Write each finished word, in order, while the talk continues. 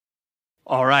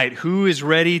All right, who is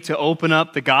ready to open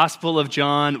up the Gospel of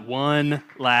John one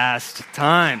last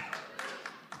time?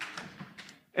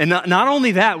 And not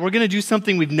only that, we're going to do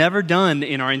something we've never done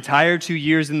in our entire 2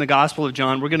 years in the Gospel of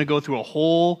John. We're going to go through a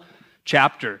whole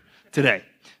chapter today.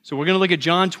 So we're going to look at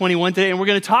John 21 today, and we're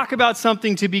going to talk about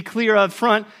something, to be clear up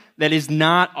front, that is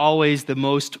not always the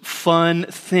most fun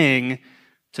thing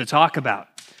to talk about.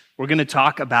 We're going to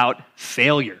talk about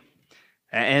failure.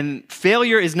 And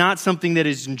failure is not something that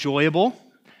is enjoyable,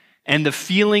 and the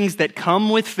feelings that come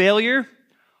with failure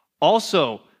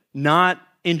also not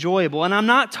enjoyable. And I'm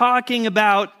not talking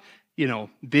about,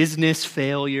 business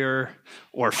failure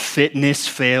or fitness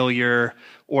failure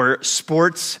or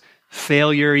sports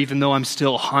failure, even though I'm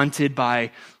still haunted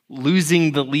by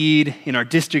losing the lead in our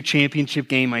district championship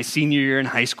game my senior year in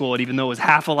high school, and even though it was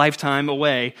half a lifetime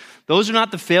away. Those are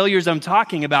not the failures I'm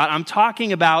talking about. I'm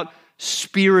talking about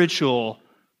spiritual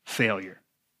failure.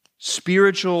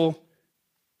 Spiritual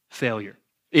failure.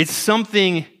 It's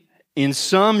something in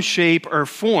some shape or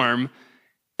form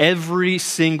every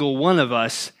single one of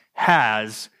us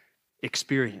has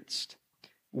experienced.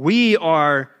 We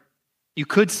are, you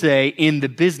could say, in the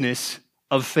business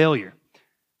of failure.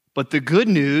 But the good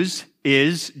news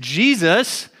is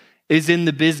Jesus is in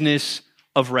the business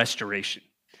of restoration.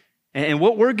 And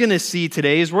what we're going to see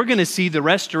today is we're going to see the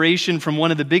restoration from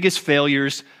one of the biggest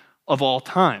failures of all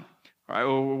time. Right?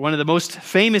 One of the most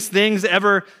famous things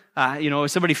ever,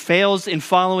 if somebody fails in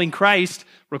following Christ,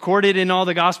 recorded in all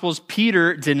the Gospels,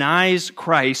 Peter denies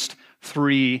Christ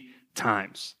 3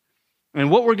 times. And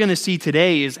what we're going to see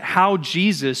today is how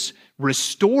Jesus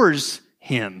restores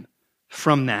him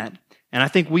from that. And I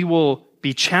think we will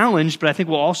be challenged, but I think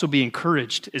we'll also be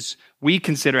encouraged as we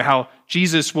consider how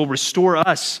Jesus will restore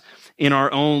us in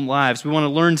our own lives. We want to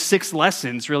learn 6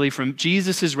 lessons, really, from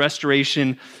Jesus'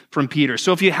 restoration from Peter.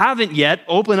 So if you haven't yet,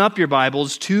 open up your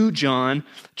Bibles to John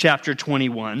chapter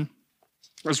 21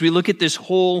 as we look at this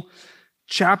whole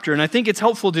chapter. And I think it's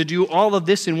helpful to do all of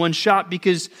this in one shot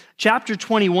because chapter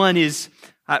 21 is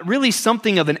really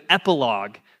something of an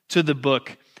epilogue to the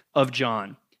book of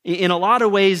John. In a lot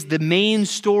of ways, the main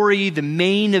story, the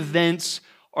main events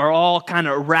are all kind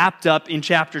of wrapped up in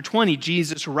chapter 20.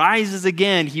 Jesus rises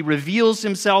again. He reveals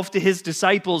himself to his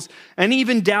disciples. And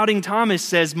even doubting Thomas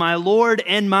says, "My Lord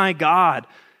and my God."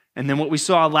 And then what we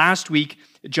saw last week,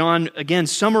 John again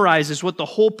summarizes what the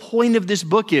whole point of this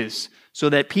book is, so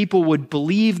that people would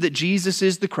believe that Jesus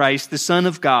is the Christ, the Son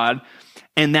of God,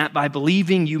 and that by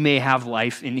believing you may have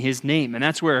life in his name. And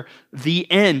that's where the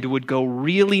end would go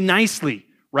really nicely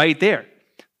right there.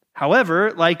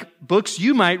 However, like books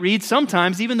you might read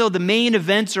sometimes, even though the main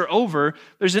events are over,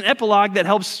 there's an epilogue that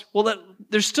helps,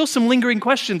 there's still some lingering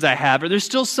questions I have, or there's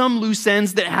still some loose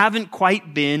ends that haven't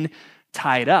quite been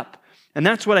tied up. And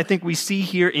that's what I think we see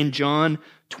here in John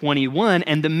 21.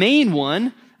 And the main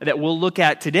one that we'll look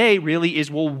at today really is,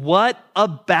 what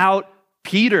about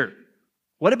Peter?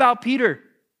 What about Peter?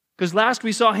 Because last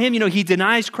we saw him, he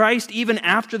denies Christ even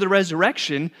after the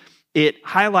resurrection. It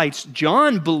highlights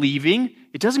John believing.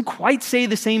 It doesn't quite say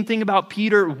the same thing about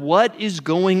Peter. What is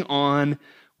going on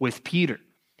with Peter?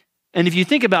 And if you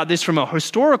think about this from a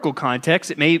historical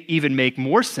context, it may even make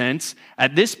more sense.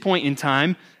 At this point in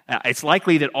time, it's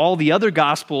likely that all the other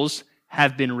Gospels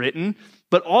have been written,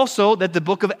 but also that the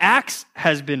book of Acts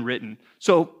has been written.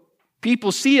 So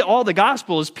people see all the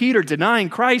Gospels, Peter denying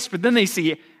Christ, but then they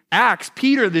see Acts,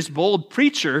 Peter, this bold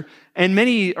preacher, and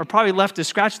many are probably left to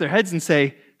scratch their heads and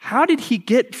say, how did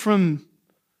that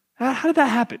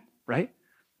happen, right?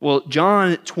 Well,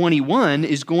 John 21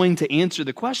 is going to answer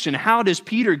the question, how does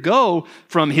Peter go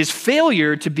from his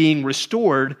failure to being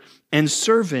restored and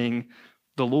serving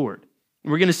the Lord?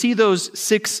 And we're going to see those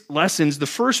 6 lessons. The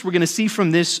first we're going to see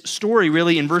from this story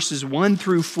really in verses 1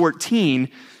 through 14.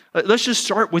 Let's just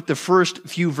start with the first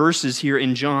few verses here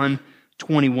in John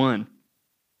 21.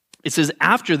 It says,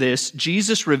 "After this,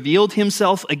 Jesus revealed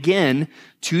himself again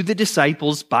to the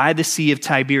disciples by the Sea of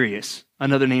Tiberias,"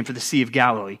 another name for the Sea of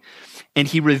Galilee. "And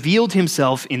he revealed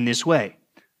himself in this way: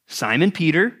 Simon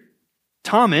Peter,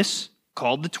 Thomas,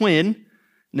 called the twin,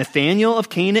 Nathanael of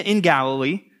Cana in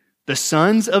Galilee, the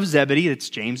sons of Zebedee," that's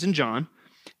James and John,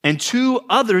 "and 2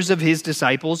 others of his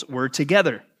disciples were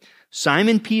together.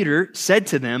 Simon Peter said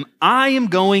to them, 'I am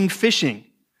going fishing.'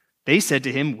 They said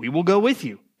to him, 'We will go with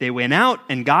you.' They went out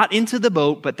and got into the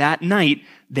boat, but that night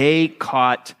they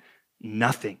caught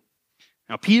nothing."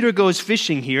 Now, Peter goes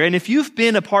fishing here, and if you've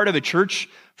been a part of a church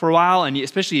for a while, and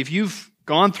especially if you've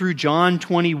gone through John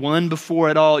 21 before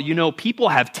at all, people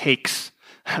have takes.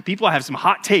 People have some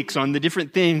hot takes on the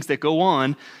different things that go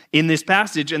on in this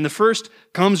passage, and the first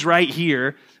comes right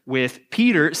here with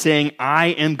Peter saying, "I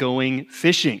am going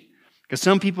fishing." Because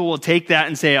some people will take that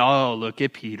and say, oh, look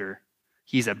at Peter.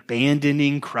 He's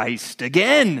abandoning Christ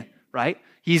again, right?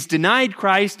 He's denied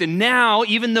Christ, and now,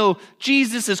 even though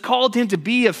Jesus has called him to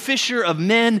be a fisher of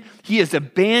men, he is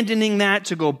abandoning that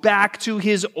to go back to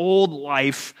his old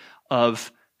life of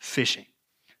fishing.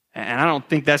 And I don't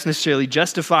think that's necessarily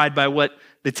justified by what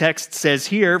the text says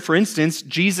here. For instance,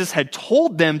 Jesus had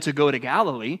told them to go to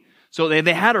Galilee, so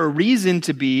they had a reason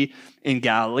to be in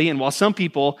Galilee. And while some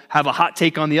people have a hot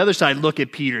take on the other side, look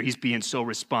at Peter, he's being so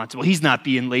responsible. He's not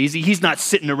being lazy. He's not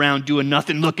sitting around doing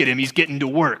nothing. Look at him, he's getting to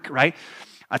work, right?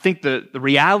 I think the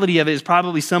reality of it is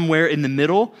probably somewhere in the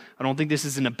middle. I don't think this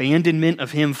is an abandonment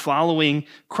of him following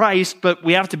Christ, but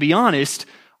we have to be honest,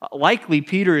 likely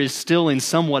Peter is still in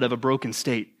somewhat of a broken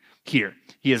state here.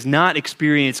 He has not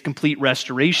experienced complete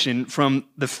restoration from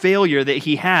the failure that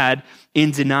he had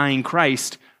in denying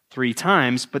Christ 3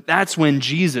 times, but that's when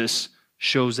Jesus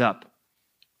shows up.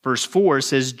 Verse 4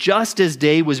 says, just as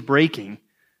day was breaking,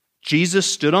 Jesus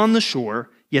stood on the shore,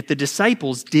 yet the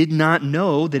disciples did not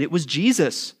know that it was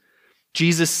Jesus.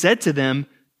 Jesus said to them,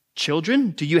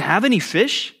 children, do you have any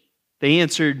fish? They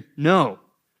answered, no.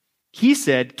 He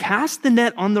said, cast the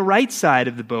net on the right side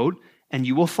of the boat, and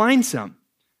you will find some.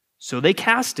 So they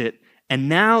cast it, and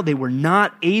now they were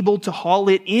not able to haul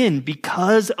it in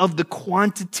because of the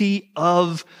quantity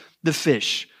of the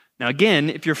fish. Now again,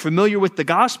 if you're familiar with the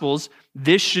Gospels,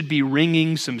 this should be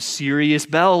ringing some serious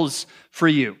bells for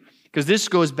you, because this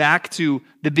goes back to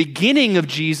the beginning of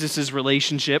Jesus'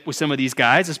 relationship with some of these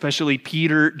guys, especially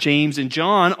Peter, James, and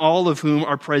John, all of whom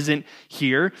are present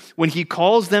here. When he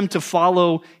calls them to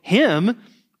follow him,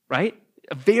 right?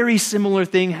 A very similar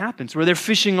thing happens where they're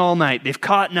fishing all night. They've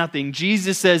caught nothing.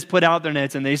 Jesus says, put out their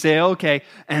nets, and they say, okay.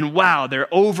 And wow, they're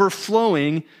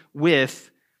overflowing with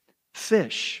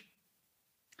fish.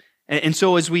 And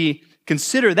so as we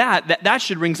consider that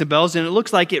should ring some bells, and it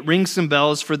looks like it rings some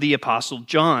bells for the Apostle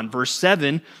John. Verse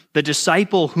 7, the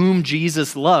disciple whom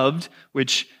Jesus loved,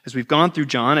 which as we've gone through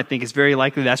John, I think it's very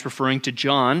likely that's referring to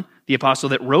John, the apostle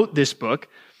that wrote this book.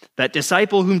 That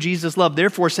disciple whom Jesus loved,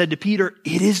 therefore said to Peter,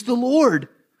 it is the Lord.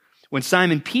 When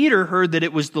Simon Peter heard that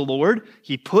it was the Lord,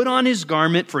 he put on his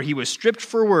garment, for he was stripped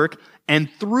for work,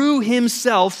 and threw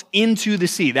himself into the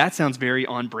sea. That sounds very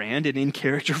on brand and in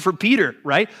character for Peter,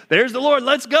 right? There's the Lord,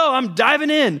 let's go, I'm diving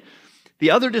in.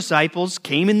 The other disciples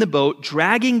came in the boat,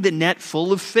 dragging the net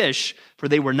full of fish, for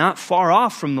they were not far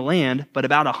off from the land, but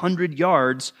about 100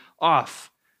 yards off.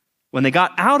 When they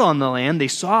got out on the land, they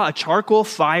saw a charcoal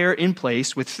fire in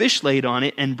place with fish laid on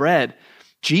it and bread.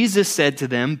 Jesus said to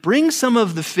them, bring some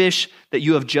of the fish that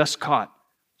you have just caught.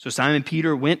 So Simon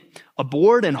Peter went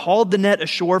aboard and hauled the net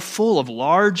ashore full of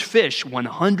large fish,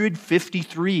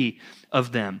 153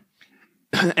 of them.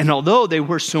 And although they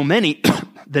were so many,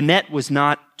 the net was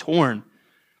not torn.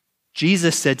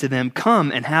 Jesus said to them, come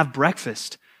and have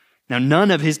breakfast. Now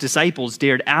none of his disciples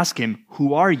dared ask him,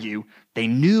 who are you? They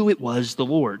knew it was the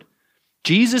Lord.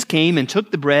 Jesus came and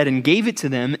took the bread and gave it to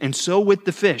them, and so with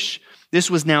the fish. This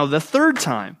was now the 3rd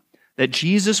time that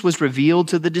Jesus was revealed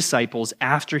to the disciples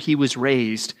after he was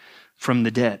raised from the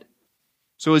dead.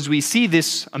 So as we see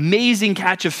this amazing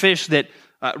catch of fish that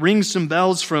rings some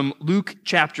bells from Luke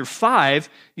chapter 5,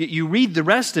 you read the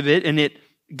rest of it, and it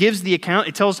gives the account,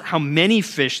 it tells how many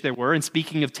fish there were. And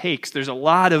speaking of takes, there's a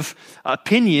lot of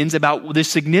opinions about the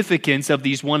significance of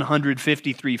these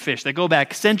 153 fish. They go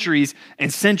back centuries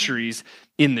and centuries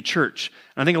in the church.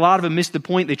 And I think a lot of them miss the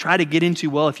point. They try to get into,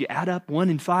 well, if you add up 1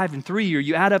 and 5 and 3, or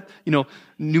you add up,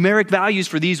 numeric values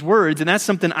for these words, and that's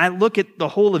something I look at the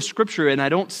whole of Scripture and I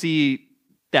don't see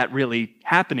that really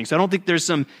happening. So I don't think there's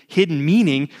some hidden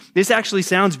meaning. This actually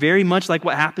sounds very much like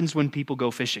what happens when people go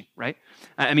fishing, right?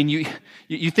 I mean,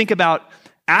 you think about,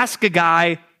 ask a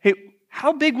guy, hey,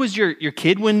 how big was your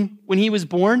kid when he was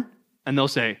born? And they'll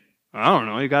say, I don't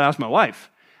know, you got to ask my wife.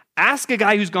 Ask a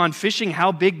guy who's gone fishing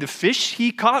how big the fish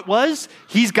he caught was.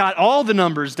 He's got all the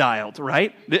numbers dialed,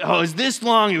 right? Oh, it was this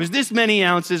long, it was this many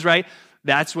ounces, right?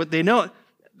 That's what they know.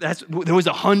 There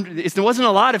wasn't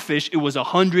a lot of fish, it was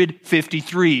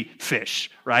 153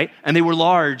 fish, right? And they were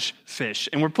large fish.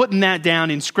 And we're putting that down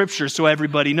in Scripture so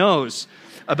everybody knows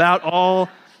about all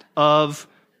of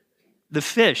the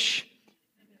fish.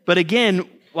 But again,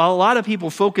 while a lot of people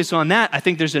focus on that, I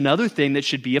think there's another thing that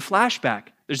should be a flashback.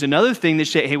 There's another thing that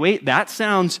should, hey, wait, that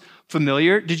sounds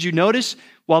familiar. Did you notice,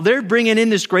 while they're bringing in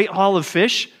this great haul of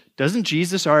fish, doesn't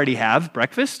Jesus already have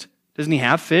breakfast? Doesn't he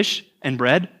have fish and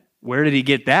bread? Where did he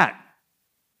get that?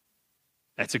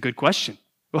 That's a good question.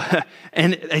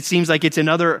 And it seems like it's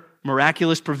another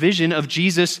miraculous provision of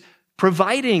Jesus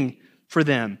providing for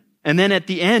them. And then at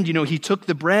the end, he took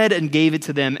the bread and gave it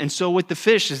to them. And so with the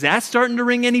fish, is that starting to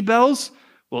ring any bells?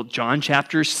 Well, John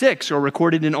chapter 6, or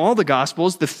recorded in all the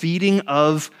Gospels, the feeding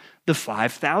of the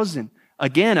 5,000.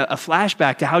 Again, a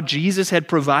flashback to how Jesus had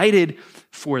provided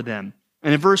for them.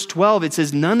 And in verse 12, it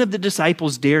says, none of the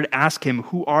disciples dared ask him,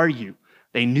 who are you?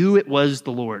 They knew it was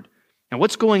the Lord. Now,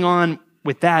 what's going on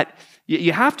with that?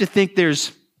 You have to think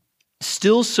there's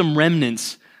still some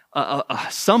remnants,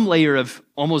 some layer of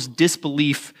almost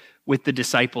disbelief with the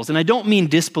disciples. And I don't mean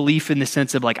disbelief in the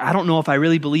sense of like, I don't know if I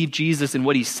really believe Jesus and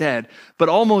what he said, but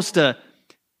almost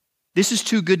this is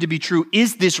too good to be true.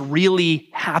 Is this really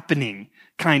happening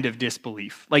kind of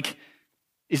disbelief? Like,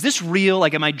 is this real?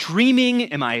 Like, am I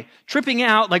dreaming? Am I tripping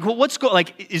out?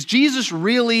 Like, is Jesus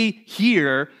really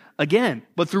here again?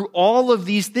 But through all of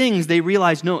these things, they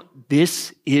realize, no,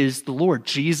 this is the Lord.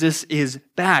 Jesus is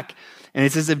back. And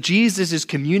it's as if Jesus is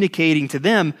communicating to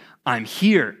them, I'm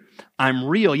here. I'm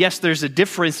real. Yes, there's a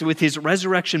difference with his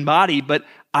resurrection body, but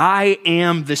I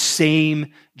am the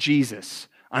same Jesus.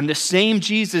 I'm the same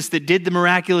Jesus that did the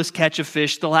miraculous catch of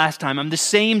fish the last time. I'm the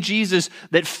same Jesus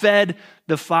that fed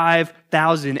the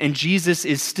 5,000, and Jesus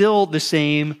is still the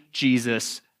same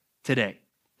Jesus today.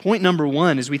 Point number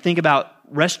one, as we think about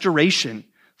restoration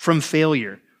from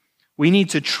failure, we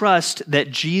need to trust that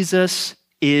Jesus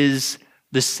is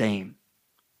the same.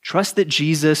 Trust that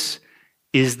Jesus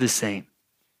is the same.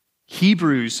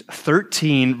 Hebrews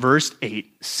 13, verse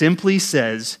 8, simply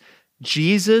says,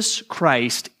 Jesus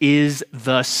Christ is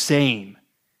the same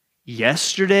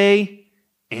yesterday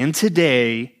and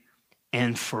today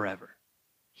and forever.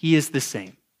 He is the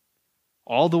same.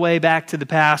 All the way back to the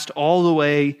past, all the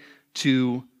way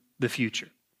to the future.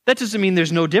 That doesn't mean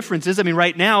there's no differences. I mean,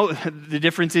 right now, the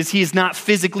difference is he is not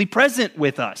physically present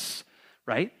with us,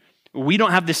 right? We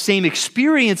don't have the same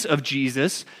experience of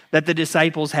Jesus that the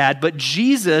disciples had, but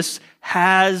Jesus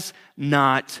has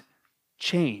not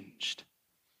changed.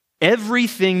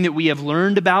 Everything that we have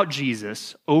learned about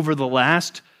Jesus over the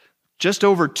last just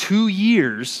over 2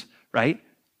 years, right?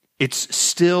 It's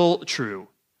still true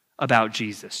about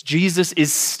Jesus. Jesus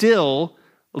is still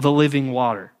the living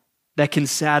water that can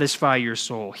satisfy your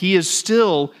soul. He is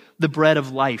still the bread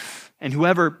of life, and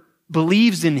whoever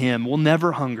believes in him will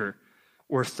never hunger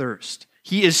or thirst.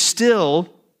 He is still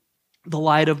the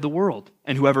light of the world,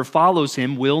 and whoever follows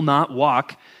him will not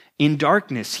walk in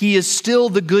darkness. He is still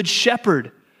the good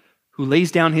shepherd who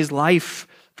lays down his life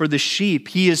for the sheep.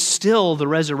 He is still the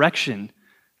resurrection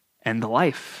and the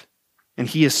life, and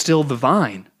he is still the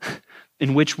vine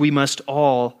in which we must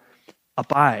all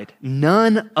abide.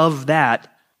 None of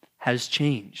that has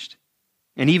changed.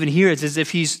 And even here, it's as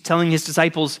if he's telling his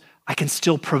disciples, I can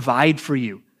still provide for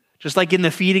you. Just like in the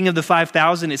feeding of the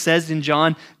 5,000, it says in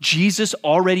John, Jesus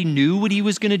already knew what he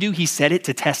was going to do. He said it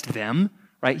to test them,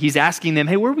 right? He's asking them,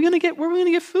 hey, where are we going to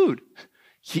get food?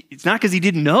 It's not because he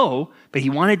didn't know, but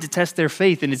he wanted to test their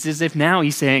faith. And it's as if now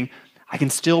he's saying, I can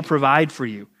still provide for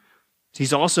you.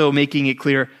 He's also making it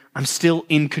clear, I'm still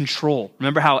in control.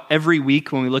 Remember how every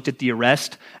week when we looked at the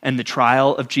arrest and the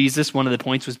trial of Jesus, one of the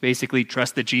points was basically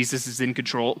trust that Jesus is in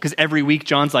control? Because every week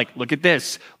John's like, look at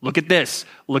this, look at this,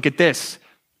 look at this.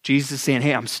 Jesus is saying,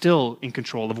 hey, I'm still in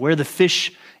control of where the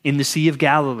fish in the Sea of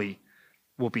Galilee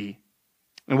will be.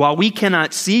 And while we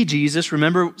cannot see Jesus,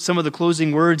 remember some of the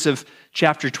closing words of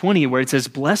chapter 20 where it says,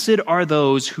 blessed are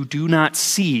those who do not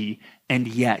see and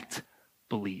yet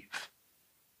believe.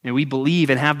 And we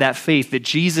believe and have that faith that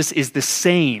Jesus is the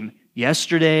same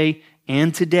yesterday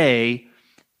and today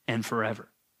and forever.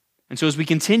 And so as we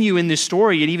continue in this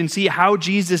story and even see how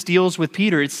Jesus deals with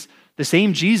Peter, it's the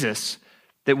same Jesus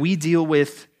that we deal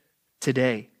with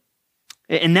today.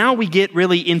 And now we get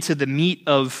really into the meat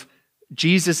of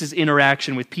Jesus'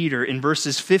 interaction with Peter in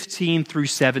verses 15 through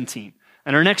 17.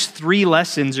 And our next 3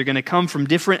 lessons are going to come from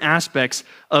different aspects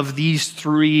of these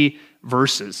 3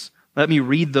 verses. Let me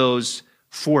read those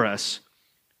for us.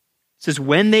 It says,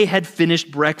 when they had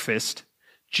finished breakfast,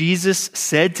 Jesus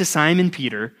said to Simon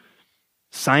Peter,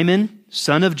 Simon,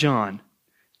 son of John,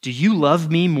 do you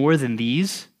love me more than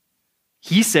these?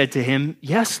 He said to him,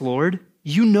 yes, Lord,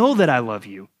 you know that I love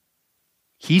you.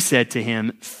 He said to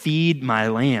him, feed my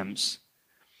lambs.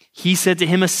 He said to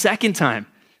him a second time,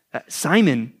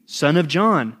 Simon, son of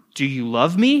John, do you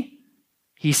love me?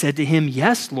 He said to him,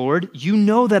 yes, Lord, you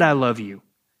know that I love you.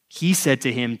 He said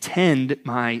to him, tend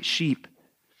my sheep.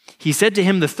 He said to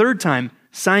him the third time,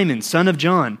 Simon, son of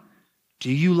John,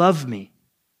 do you love me?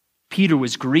 Peter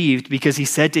was grieved because he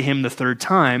said to him the third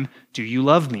time, do you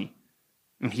love me?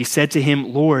 And he said to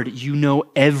him, Lord, you know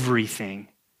everything.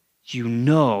 You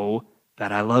know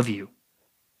that I love you.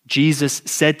 Jesus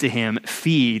said to him,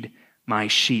 feed my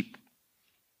sheep.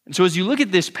 And so as you look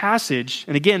at this passage,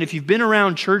 and again, if you've been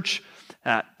around church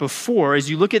before, as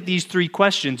you look at these three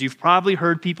questions, you've probably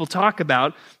heard people talk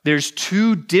about there's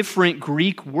two different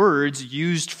Greek words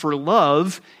used for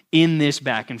love in this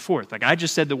back and forth. Like I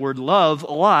just said the word love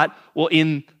a lot. Well,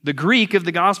 in the Greek of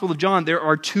the Gospel of John, there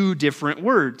are two different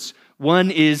words.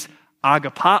 One is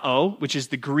agapao, which is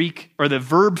the Greek or the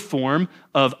verb form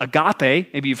of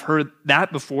agape. Maybe you've heard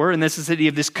that before. And this is the idea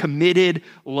of this committed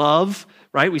love,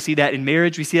 right? We see that in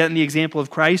marriage. We see that in the example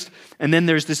of Christ. And then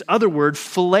there's this other word,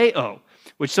 phileo,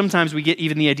 which sometimes we get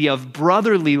even the idea of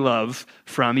brotherly love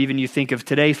from. Even you think of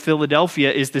today,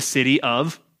 Philadelphia is the city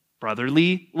of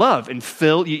brotherly love. And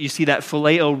you see that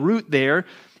phileo root there,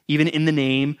 even in the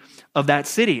name of that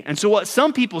city. And so what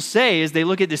some people say as they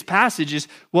look at this passage is,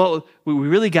 well, we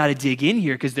really got to dig in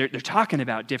here because they're talking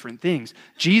about different things.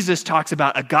 Jesus talks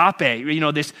about agape,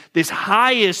 this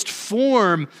highest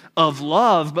form of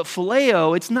love, but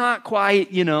phileo, it's not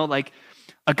quite, like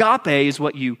agape is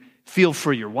what you feel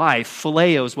for your wife.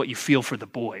 Phileo is what you feel for the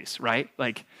boys, right?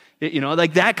 Like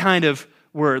that kind of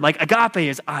word. Like agape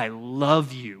is I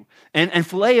love you. And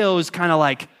phileo is kind of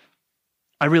like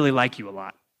I really like you a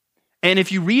lot. And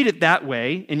if you read it that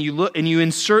way and you look and you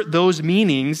insert those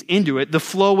meanings into it, the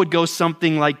flow would go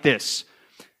something like this.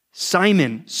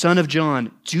 Simon, son of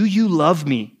John, do you love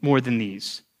me more than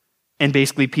these? And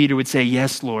basically Peter would say,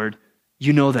 yes, Lord,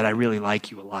 you know that I really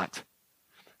like you a lot.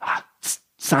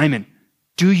 Simon,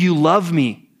 do you love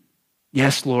me?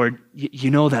 Yes, Lord,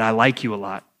 you know that I like you a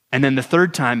lot. And then the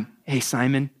third time, hey,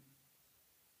 Simon,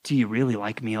 do you really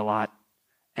like me a lot?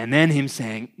 And then him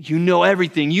saying, you know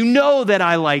everything. You know that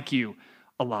I like you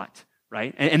a lot,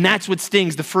 right? And that's what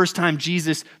stings the third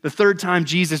time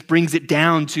Jesus brings it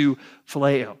down to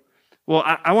phileo. Well,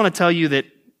 I want to tell you that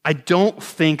I don't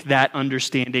think that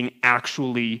understanding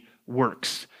actually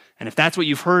works. And if that's what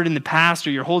you've heard in the past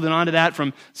or you're holding on to that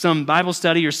from some Bible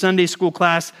study or Sunday school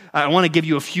class, I want to give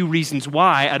you a few reasons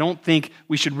why I don't think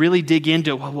we should really dig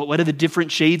into what are the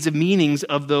different shades of meanings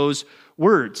of those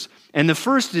words. And the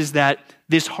first is that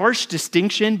this harsh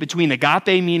distinction between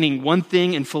agape meaning one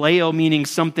thing and phileo meaning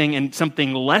something and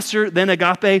something lesser than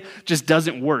agape just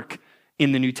doesn't work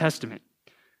in the New Testament.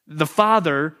 The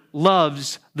Father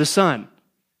loves the Son.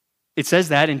 It says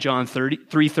that in John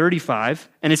 3:35,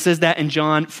 and it says that in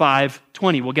John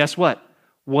 5:20. Well, guess what?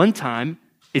 One time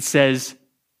it says,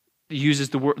 it uses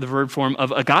the verb form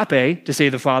of agape to say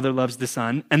the Father loves the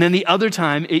Son, and then the other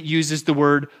time it uses the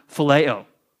word phileo.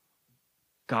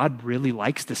 God really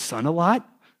likes the Son a lot?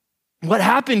 What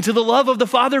happened to the love of the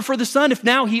Father for the Son if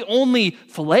now he only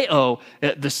phileo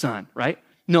the Son, right?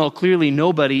 No, clearly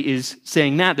nobody is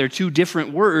saying that. They're two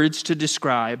different words to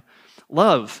describe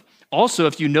love. Also,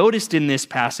 if you noticed in this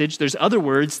passage, there's other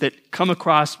words that come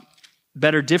across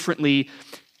better differently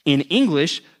in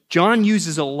English. John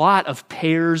uses a lot of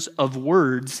pairs of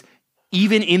words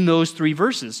even in those three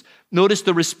verses. Notice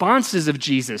the responses of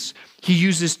Jesus. He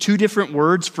uses two different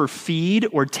words for feed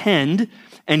or tend,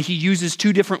 and he uses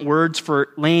two different words for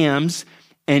lambs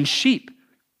and sheep.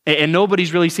 And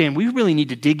nobody's really saying, we really need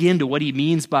to dig into what he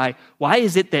means by, why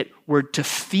is it that we're to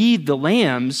feed the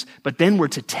lambs, but then we're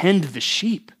to tend the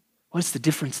sheep? What's the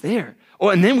difference there? Oh,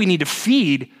 and then we need to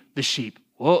feed the sheep.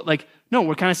 Well, no,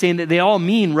 we're kind of saying that they all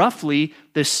mean roughly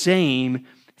the same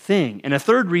thing. And a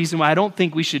third reason why I don't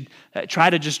think we should try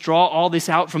to just draw all this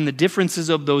out from the differences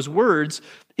of those words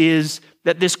is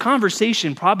that this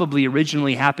conversation probably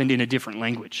originally happened in a different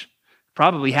language.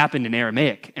 Probably happened in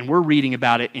Aramaic, and we're reading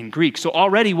about it in Greek. So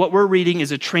already what we're reading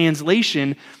is a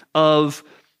translation of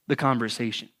the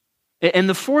conversation. And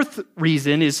the fourth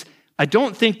reason is, I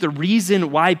don't think the reason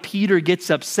why Peter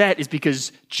gets upset is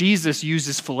because Jesus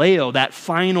uses phileo that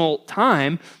final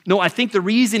time. No, I think the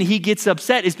reason he gets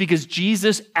upset is because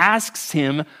Jesus asks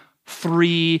him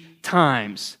 3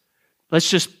 times. Let's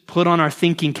just put on our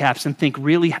thinking caps and think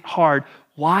really hard.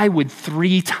 Why would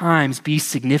 3 times be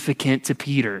significant to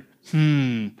Peter?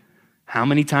 How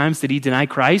many times did he deny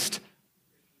Christ?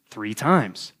 3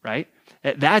 times, right?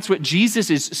 That's what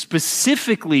Jesus is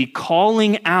specifically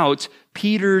calling out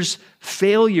Peter's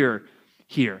failure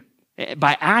here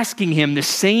by asking him the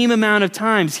same amount of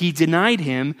times he denied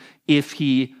him if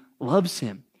he loves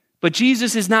him. But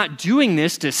Jesus is not doing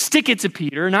this to stick it to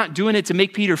Peter, not doing it to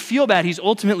make Peter feel bad. He's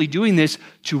ultimately doing this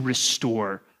to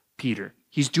restore Peter.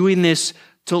 He's doing this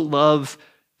to love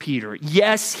Peter.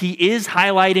 Yes, he is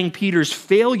highlighting Peter's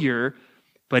failure,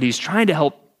 but he's trying to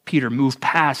help Peter move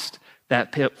past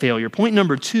that failure. Point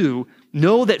number 2,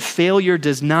 know that failure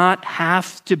does not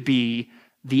have to be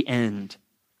the end.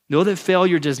 Know that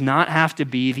failure does not have to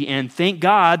be the end. Thank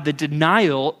God the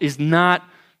denial is not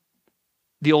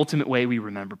the ultimate way we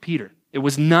remember Peter. It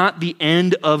was not the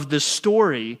end of the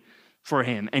story for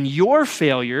him. And your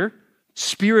failure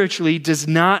spiritually does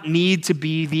not need to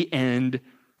be the end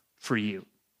for you.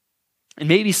 And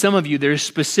maybe some of you, there's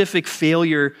specific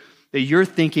failure that you're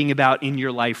thinking about in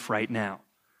your life right now.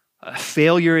 A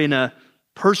failure in a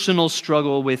personal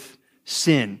struggle with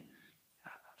sin,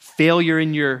 failure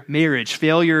in your marriage,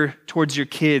 failure towards your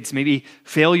kids, maybe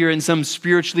failure in some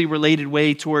spiritually related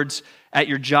way towards at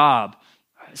your job,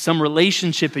 some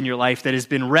relationship in your life that has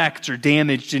been wrecked or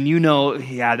damaged, and you know,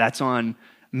 yeah, that's on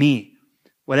me.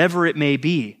 Whatever it may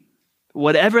be,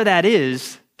 whatever that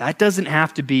is, that doesn't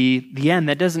have to be the end.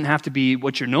 That doesn't have to be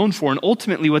what you're known for. And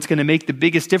ultimately, what's going to make the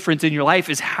biggest difference in your life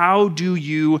is how do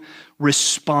you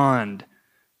respond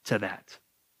to that?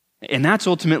 And that's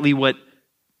ultimately what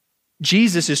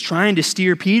Jesus is trying to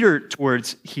steer Peter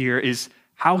towards here, is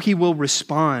how he will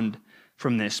respond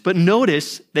from this. But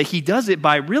notice that he does it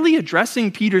by really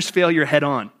addressing Peter's failure head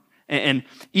on. And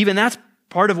even that's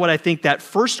part of what I think that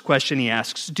first question he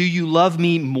asks, do you love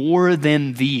me more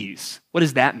than these? What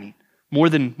does that mean? More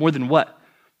than what?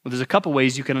 Well, there's a couple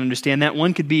ways you can understand that.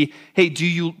 One could be, hey,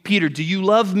 Peter, do you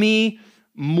love me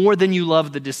more than you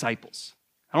love the disciples?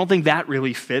 I don't think that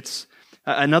really fits.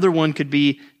 Another one could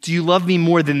be, do you love me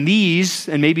more than these?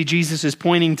 And maybe Jesus is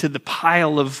pointing to the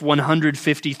pile of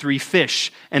 153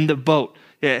 fish and the boat.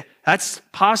 Yeah, that's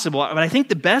possible. But I think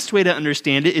the best way to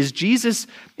understand it is Jesus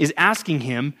is asking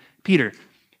him, Peter,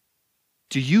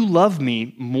 do you love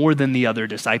me more than the other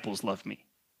disciples love me?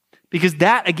 Because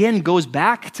that, again, goes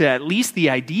back to at least the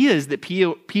ideas that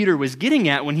Peter was getting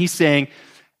at when he's saying,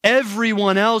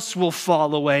 everyone else will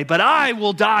fall away, but I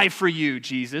will die for you,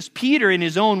 Jesus. Peter, in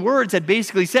his own words, had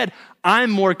basically said,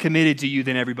 I'm more committed to you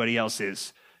than everybody else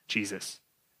is, Jesus.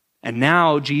 And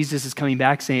now Jesus is coming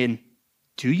back saying,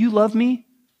 do you love me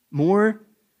more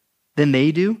than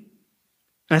they do?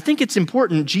 And I think it's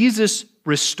important. Jesus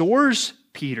restores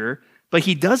Peter, but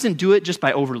he doesn't do it just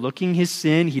by overlooking his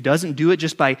sin. He doesn't do it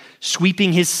just by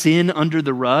sweeping his sin under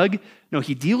the rug. No,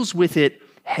 he deals with it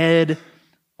head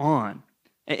on.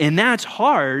 And that's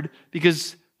hard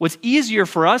because what's easier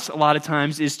for us a lot of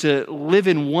times is to live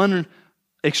in one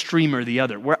extreme or the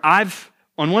other, where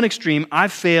on one extreme,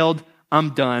 I've failed,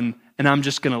 I'm done, and I'm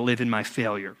just going to live in my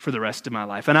failure for the rest of my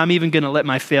life. And I'm even going to let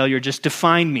my failure just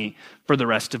define me for the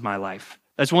rest of my life.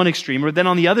 That's one extreme. Or then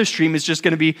on the other extreme is just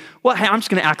going to be, well, hey, I'm just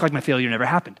going to act like my failure never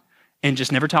happened and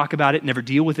just never talk about it, never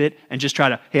deal with it, and just try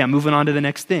to, hey, I'm moving on to the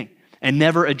next thing, and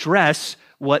never address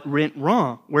what went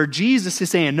wrong. Where Jesus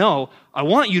is saying, no, I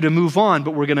want you to move on,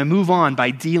 but we're going to move on by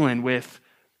dealing with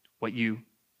what you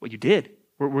did.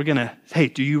 We're going to, hey,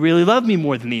 do you really love me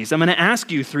more than these? I'm going to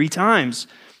ask you 3 times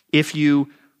if you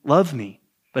love me.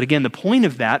 But again, the point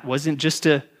of that wasn't just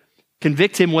to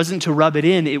convict him, wasn't to rub it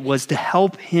in. It was to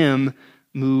help him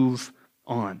move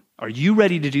on. Are you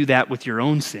ready to do that with your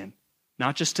own sin?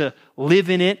 Not just to live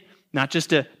in it, not just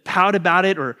to pout about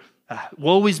it or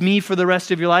woe is me for the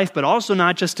rest of your life, but also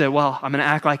not just to, well, I'm going to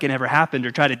act like it never happened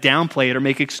or try to downplay it or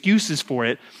make excuses for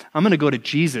it. I'm going to go to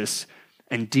Jesus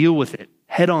and deal with it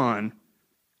head on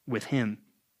with him.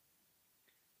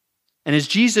 And as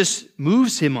Jesus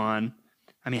moves him on,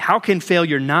 I mean, how can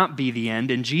failure not be the end?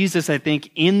 And Jesus, I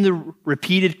think, in the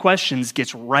repeated questions,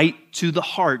 gets right to the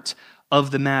heart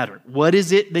of the matter. What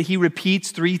is it that he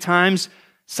repeats 3 times?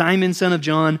 Simon, son of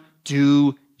John,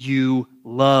 do you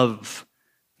love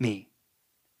me?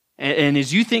 And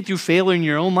as you think through failure in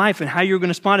your own life and how you're going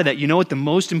to respond to that, you know what the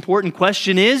most important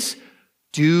question is?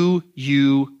 Do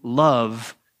you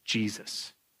love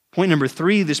Jesus? Point number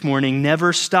 3 this morning,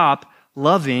 never stop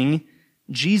loving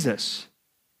Jesus.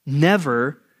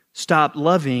 Never stop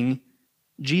loving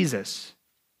Jesus.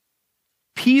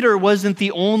 Peter wasn't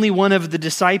the only one of the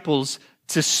disciples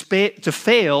to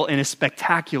fail in a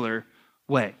spectacular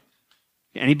way.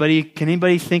 Can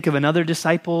anybody think of another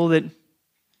disciple that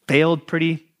failed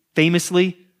pretty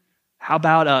famously? How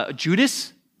about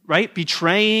Judas, right?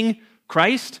 Betraying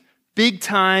Christ, big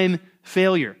time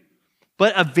failure.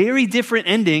 But a very different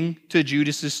ending to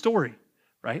Judas's story,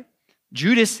 right?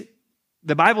 Judas,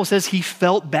 the Bible says he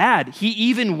felt bad. He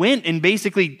even went and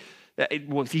basically,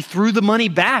 he threw the money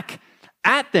back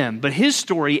at them. But his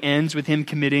story ends with him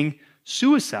committing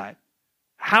suicide.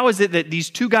 How is it that these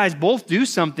 2 guys both do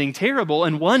something terrible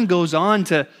and one goes on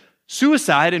to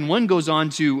suicide and one goes on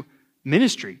to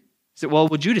ministry? Is it, well,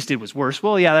 what Judas did was worse?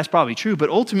 Well, yeah, that's probably true.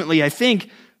 But ultimately, I think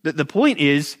that the point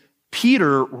is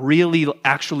Peter really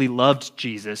actually loved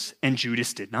Jesus and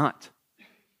Judas did not.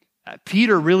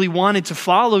 Peter really wanted to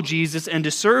follow Jesus and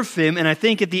to serve him. And I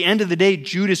think at the end of the day,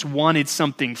 Judas wanted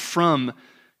something from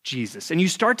Jesus. And you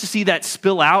start to see that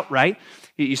spill out, right?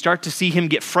 You start to see him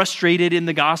get frustrated in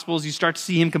the Gospels. You start to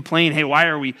see him complain, hey, why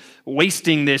are we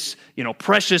wasting this,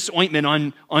 precious ointment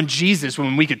on Jesus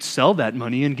when we could sell that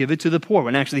money and give it to the poor,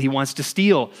 when actually he wants to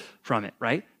steal from it,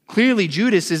 right? Clearly,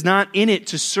 Judas is not in it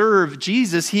to serve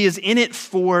Jesus. He is in it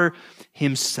for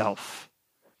himself.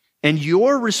 And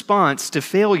your response to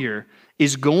failure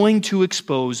is going to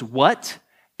expose what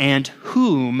and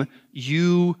whom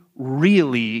you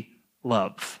really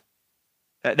love.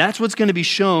 That's what's going to be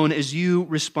shown as you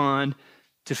respond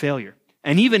to failure.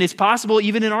 And even it's possible,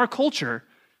 even in our culture,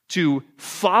 to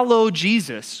follow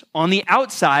Jesus on the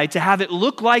outside, to have it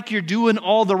look like you're doing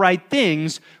all the right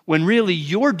things when really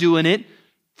you're doing it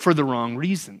for the wrong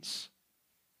reasons.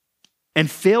 And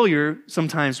failure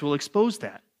sometimes will expose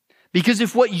that. Because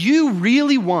if what you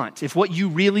really want, if what you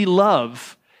really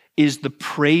love is the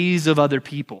praise of other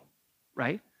people,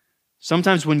 right?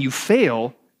 Sometimes when you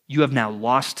fail, you have now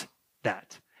lost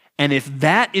that. And if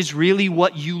that is really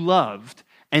what you loved,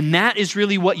 and that is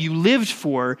really what you lived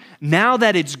for, now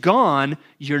that it's gone,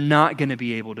 you're not going to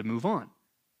be able to move on.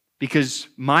 Because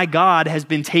my God has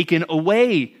been taken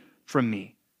away from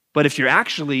me. But if you're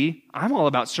actually, I'm all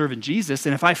about serving Jesus,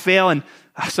 and if I fail and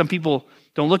some people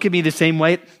don't look at me the same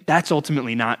way, that's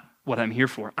ultimately not what I'm here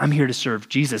for. I'm here to serve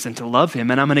Jesus and to love him,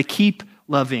 and I'm going to keep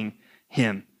loving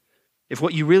him. If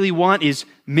what you really want is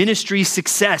ministry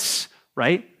success,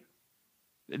 right?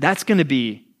 That's going to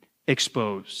be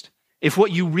exposed. If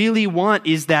what you really want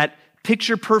is that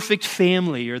picture-perfect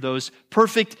family or those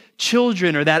perfect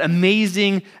children or that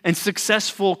amazing and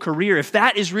successful career, if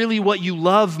that is really what you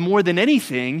love more than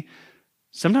anything,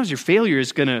 sometimes your failure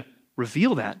is going to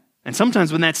reveal that. And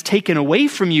sometimes when that's taken away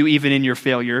from you, even in your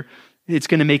failure, it's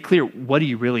going to make clear, what are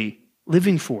you really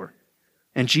living for?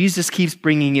 And Jesus keeps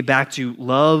bringing it back to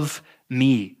love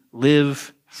me,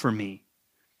 live for me.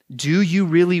 Do you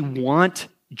really want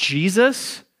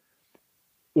Jesus,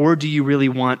 or do you really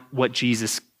want what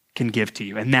Jesus can give to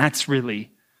you? And that's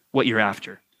really what you're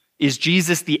after. Is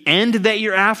Jesus the end that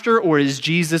you're after, or is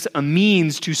Jesus a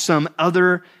means to some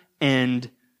other end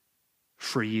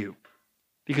for you?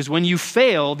 Because when you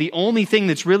fail, the only thing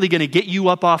that's really going to get you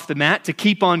up off the mat to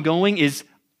keep on going is,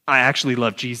 I actually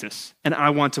love Jesus, and I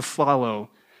want to follow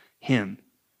him.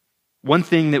 One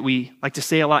thing that we like to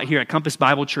say a lot here at Compass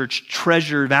Bible Church,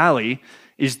 Treasure Valley,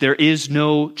 is there is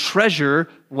no treasure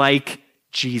like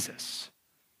Jesus.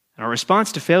 And our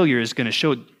response to failure is going to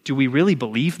show, do we really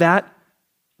believe that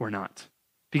or not?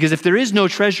 Because if there is no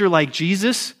treasure like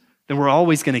Jesus, then we're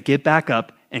always going to get back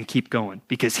up and keep going,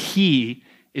 because he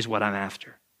is what I'm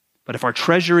after. But if our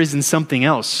treasure is in something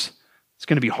else, it's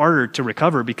going to be harder to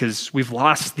recover because we've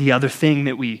lost the other thing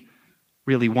that we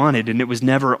really wanted, and it was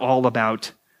never all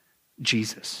about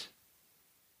Jesus.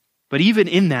 But even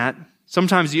in that,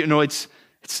 sometimes,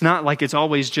 it's not like it's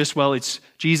always just, it's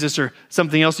Jesus or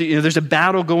something else. There's a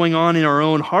battle going on in our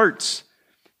own hearts.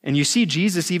 And you see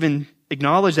Jesus even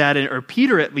acknowledge that, or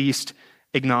Peter at least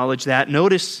acknowledge that.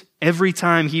 Notice every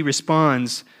time he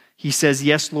responds, he says,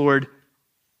 yes, Lord,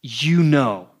 you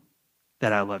know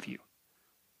that I love you.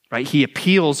 Right? He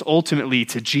appeals ultimately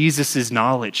to Jesus'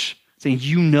 knowledge, saying,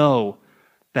 you know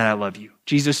that I love you.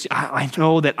 Jesus, I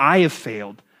know that I have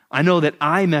failed. I know that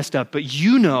I messed up, but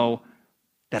you know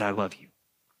that I love you.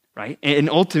 Right? And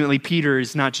ultimately, Peter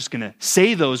is not just going to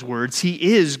say those words.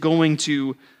 He is going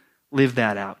to live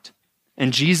that out.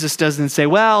 And Jesus doesn't say,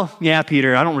 well, yeah,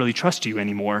 Peter, I don't really trust you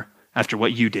anymore after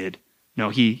what you did. No,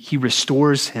 he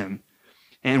restores him.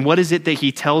 And what is it that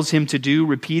he tells him to do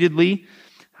repeatedly?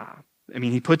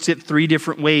 He puts it 3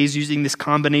 different ways using this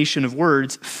combination of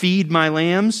words: feed my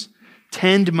lambs,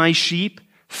 tend my sheep,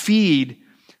 feed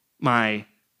my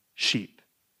sheep.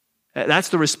 That's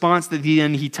the response that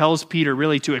he tells Peter,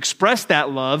 really, to express that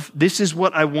love. This is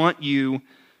what I want you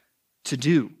to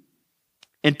do.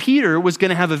 And Peter was going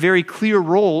to have a very clear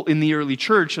role in the early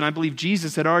church, and I believe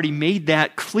Jesus had already made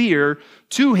that clear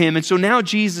to him. And so now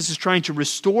Jesus is trying to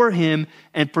restore him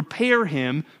and prepare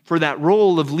him for that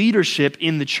role of leadership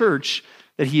in the church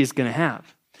that he is going to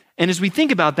have. And as we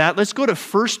think about that, let's go to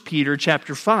 1 Peter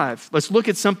chapter 5. Let's look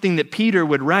at something that Peter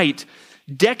would write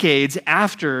decades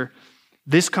after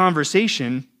this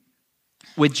conversation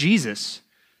with Jesus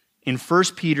in 1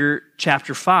 Peter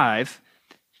chapter 5.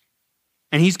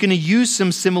 And he's going to use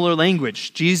some similar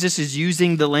language. Jesus is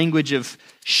using the language of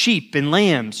sheep and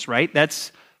lambs, right?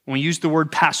 That's when we use the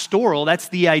word pastoral, that's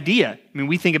the idea.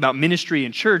 We think about ministry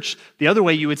and church. The other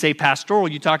way you would say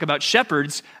pastoral, you talk about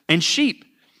shepherds and sheep.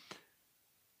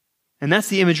 And that's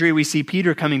the imagery we see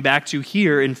Peter coming back to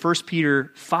here in 1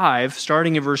 Peter 5,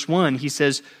 starting in verse 1. He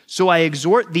says, "So I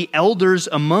exhort the elders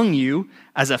among you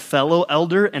as a fellow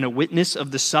elder and a witness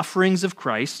of the sufferings of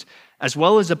Christ, as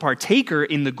well as a partaker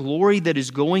in the glory that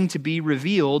is going to be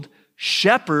revealed,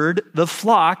 shepherd the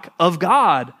flock of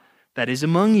God that is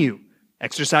among you,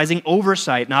 exercising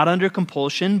oversight, not under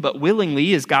compulsion, but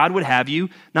willingly, as God would have you,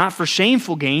 not for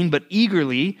shameful gain, but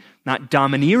eagerly, not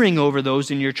domineering over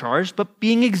those in your charge, but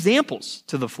being examples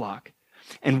to the flock.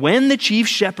 And when the chief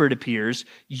shepherd appears,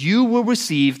 you will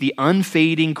receive the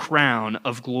unfading crown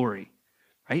of glory."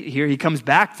 Right here, he comes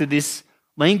back to this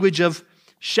language of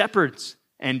shepherds.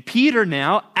 And Peter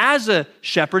now, as a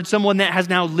shepherd, someone that has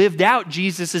now lived out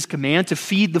Jesus' command to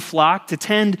feed the flock, to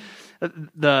tend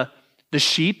the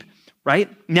sheep, right?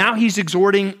 Now he's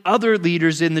exhorting other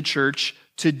leaders in the church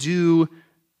to do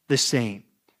the same.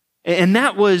 And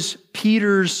that was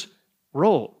Peter's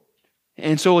role.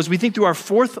 And so as we think through our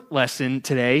fourth lesson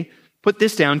today, put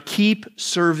this down: keep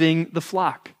serving the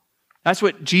flock. That's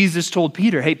what Jesus told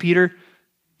Peter. Hey, Peter,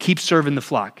 keep serving the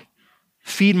flock.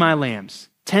 Feed my lambs.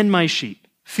 Tend my sheep.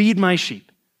 Feed my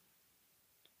sheep.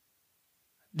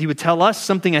 He would tell us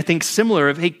something, I think, similar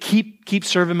of, hey, keep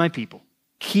serving my people.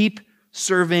 Keep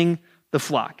serving the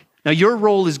flock. Now, your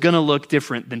role is going to look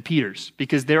different than Peter's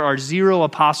because there are 0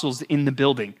 apostles in the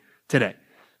building today,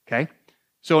 okay?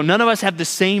 So none of us have the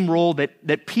same role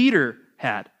that Peter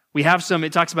had. We have some,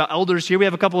 it talks about elders here. We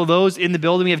have a couple of those in the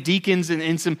building. We have deacons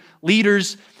and some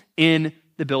leaders in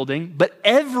the building. But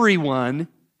everyone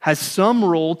has some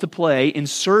role to play in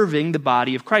serving the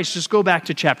body of Christ. Just go back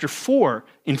to chapter 4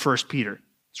 in 1 Peter.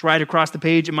 It's right across the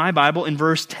page in my Bible. In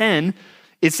verse 10,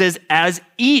 it says, "As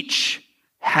each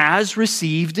has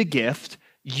received a gift,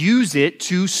 use it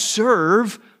to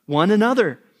serve one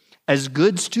another as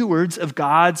good stewards of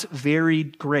God's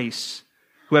varied grace.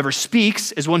 Whoever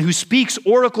speaks as one who speaks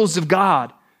oracles of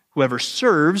God. Whoever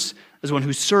serves as one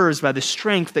who serves by the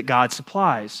strength that God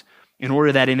supplies, in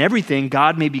order that in everything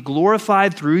God may be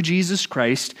glorified through Jesus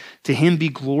Christ. To him be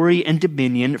glory and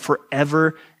dominion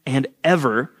forever and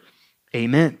ever.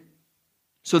 Amen."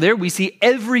 So there we see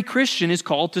every Christian is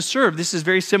called to serve. This is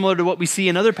very similar to what we see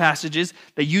in other passages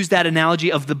that use that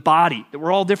analogy of the body, that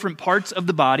we're all different parts of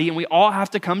the body and we all have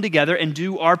to come together and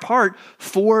do our part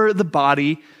for the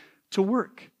body to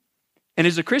work. And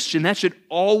as a Christian, that should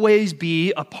always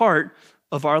be a part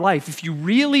of our life. If you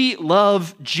really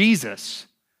love Jesus,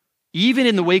 even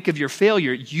in the wake of your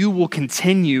failure, you will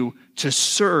continue to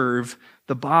serve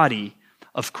the body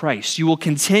of Christ. You will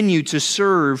continue to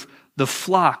serve the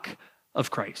flock of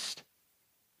Christ.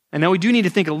 And now we do need to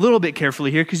think a little bit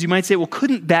carefully here, because you might say, well,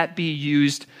 couldn't that be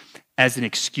used as an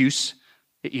excuse?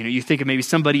 You know, you think of maybe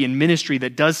somebody in ministry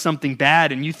that does something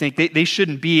bad and you think they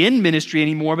shouldn't be in ministry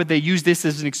anymore, but they use this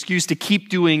as an excuse to keep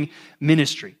doing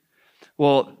ministry.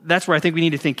 Well, that's where I think we need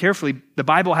to think carefully. The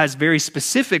Bible has very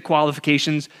specific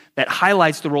qualifications that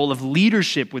highlights the role of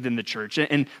leadership within the church.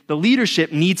 And the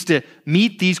leadership needs to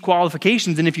meet these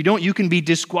qualifications. And if you don't, you can be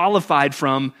disqualified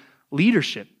from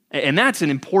leadership. And that's an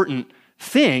important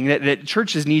thing that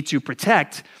churches need to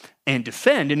protect and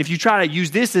defend. And if you try to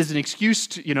use this as an excuse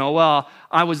to, well,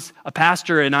 I was a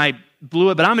pastor and I blew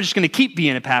it, but I'm just going to keep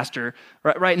being a pastor,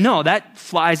 right? No, that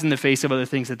flies in the face of other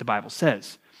things that the Bible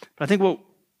says. But I think what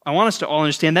I want us to all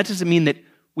understand, that doesn't mean that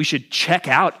we should check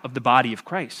out of the body of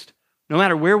Christ. No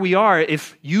matter where we are,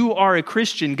 if you are a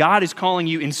Christian, God is calling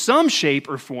you in some shape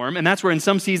or form, and that's where in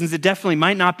some seasons it definitely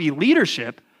might not be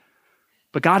leadership,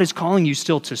 but God is calling you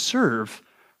still to serve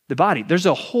the body. There's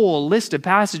a whole list of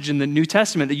passages in the New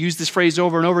Testament that use this phrase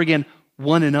over and over again: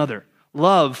 one another,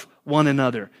 love one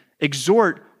another,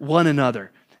 exhort one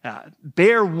another,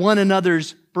 bear one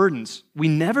another's burdens. We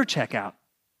never check out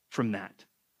from that.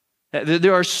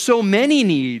 There are so many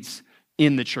needs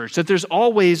in the church that there's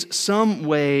always some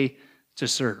way to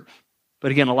serve.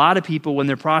 But again, a lot of people, when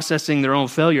they're processing their own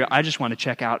failure, I just want to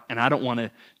check out and I don't want to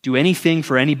do anything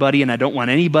for anybody and I don't want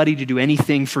anybody to do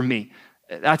anything for me.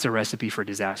 That's a recipe for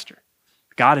disaster.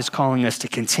 God is calling us to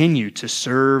continue to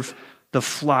serve the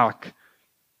flock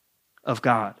of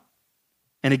God.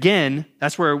 And again,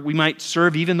 that's where we might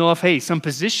serve even though if, some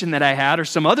position that I had or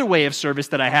some other way of service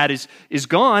that I had is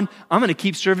gone, I'm going to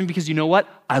keep serving because you know what?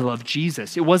 I love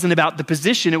Jesus. It wasn't about the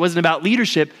position. It wasn't about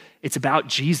leadership. It's about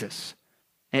Jesus.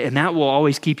 And that will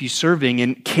always keep you serving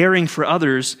and caring for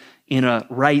others in a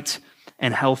right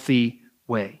and healthy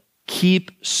way.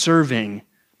 Keep serving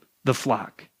the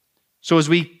flock. So as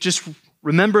we just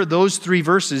remember those 3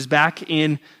 verses back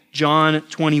in John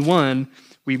 21,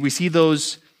 we see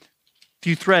those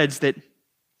few threads that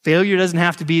failure doesn't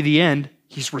have to be the end.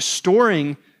 He's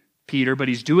restoring Peter, but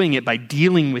he's doing it by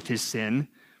dealing with his sin.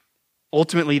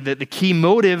 Ultimately, the key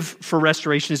motive for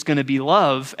restoration is going to be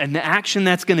love, and the action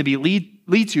that's going to be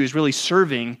lead to is really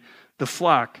serving the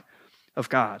flock of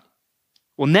God.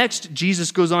 Well, next,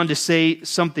 Jesus goes on to say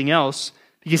something else,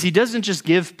 because he doesn't just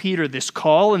give Peter this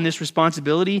call and this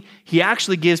responsibility, he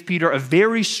actually gives Peter a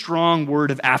very strong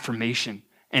word of affirmation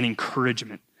and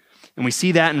encouragement. And we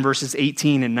see that in verses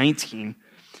 18 and 19,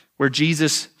 where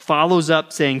Jesus follows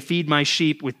up saying, "Feed my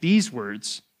sheep," with these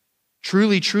words,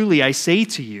 "Truly, truly, I say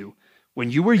to you, when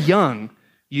you were young,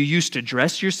 you used to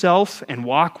dress yourself and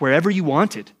walk wherever you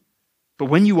wanted. But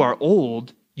when you are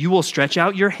old, you will stretch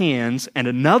out your hands, and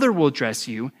another will dress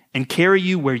you and carry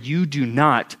you where you do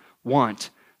not want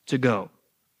to go."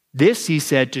 This he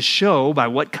said to show by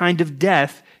what kind of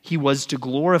death he was to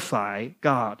glorify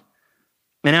God.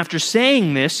 And after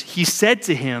saying this, he said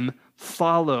to him,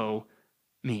 "Follow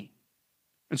me."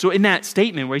 And so in that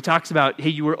statement where he talks about, hey,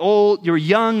 you were old, you were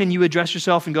young, and you would dress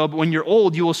yourself and go, but when you're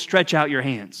old, you will stretch out your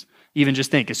hands. Even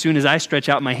just think, as soon as I stretch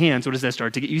out my hands, what does that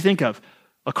start to get you think of?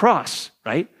 A cross,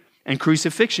 right? And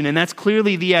crucifixion. And that's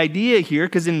clearly the idea here,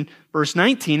 because in verse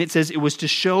 19, it says it was to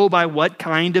show by what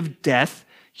kind of death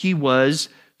he was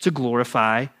to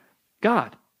glorify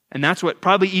God. And that's what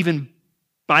probably even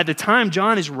by the time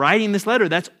John is writing this letter,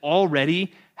 that's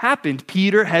already happened.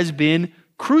 Peter has been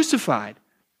crucified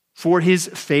for his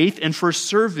faith and for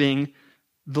serving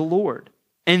the Lord.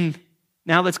 And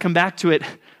now let's come back to it.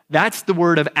 That's the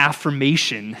word of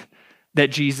affirmation that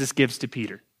Jesus gives to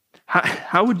Peter.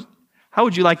 How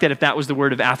would you like that if that was the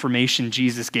word of affirmation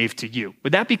Jesus gave to you?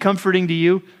 Would that be comforting to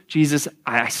you? Jesus,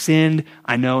 I sinned,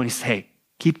 I know, and he says, hey,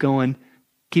 keep going,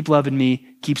 keep loving me,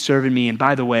 keep serving me, and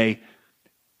by the way,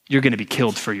 you're going to be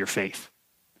killed for your faith.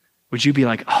 Would you be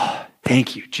like, oh,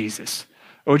 thank you, Jesus?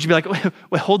 Or would you be like,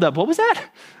 wait, hold up, what was that?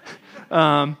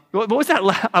 What was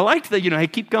that? I liked that, hey,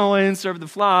 keep going, serve the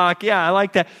flock. Yeah, I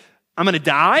like that. I'm going to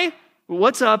die?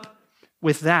 What's up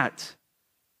with that?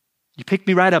 You picked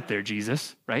me right up there,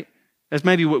 Jesus, right? That's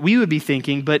maybe what we would be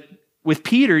thinking, but with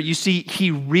Peter, you see,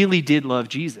 he really did love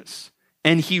Jesus.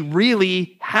 And he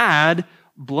really had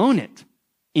blown it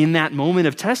in that moment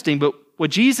of testing. But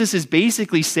what Jesus is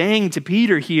basically saying to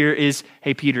Peter here is,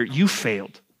 hey, Peter, you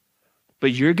failed,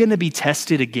 but you're going to be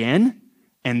tested again,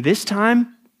 and this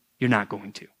time, you're not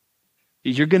going to.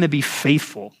 You're going to be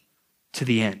faithful to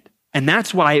the end. And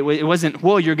that's why it wasn't,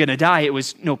 well, you're going to die. It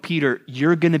was, no, Peter,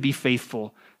 you're going to be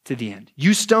faithful to the end.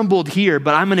 You stumbled here,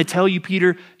 but I'm going to tell you,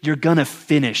 Peter, you're going to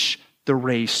finish the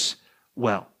race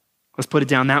well. Let's put it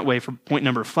down that way for point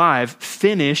number 5,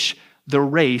 finish the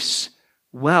race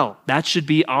well. That should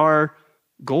be our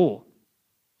goal.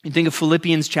 You think of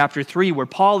Philippians chapter 3, where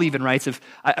Paul even writes of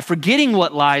forgetting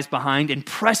what lies behind and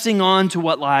pressing on to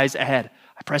what lies ahead.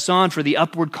 I press on for the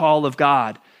upward call of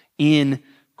God in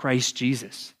Christ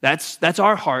Jesus. That's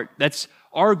our heart. That's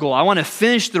our goal. I want to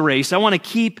finish the race. I want to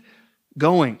keep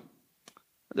going.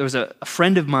 There was a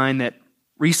friend of mine that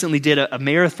recently did a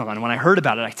marathon. When I heard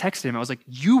about it, I texted him. I was like,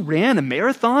 "You ran a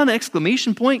marathon? !" And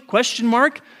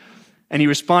he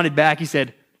responded back. He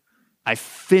said, "I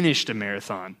finished a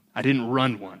marathon. I didn't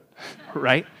run one,"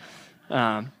 right?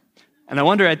 And I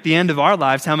wonder at the end of our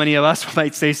lives, how many of us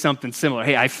might say something similar.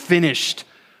 Hey, I finished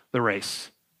the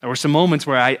race. There were some moments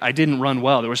where I didn't run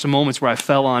well. There were some moments where I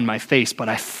fell on my face, but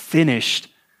I finished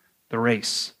the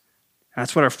race.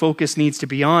 That's what our focus needs to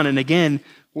be on. And again,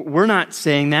 we're not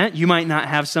saying that. You might not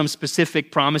have some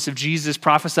specific promise of Jesus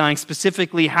prophesying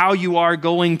specifically how you are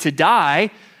going to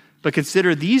die, but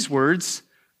consider these words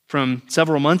from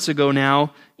several months ago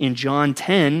now in John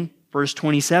 10, verse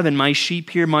 27, "My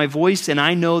sheep hear my voice, and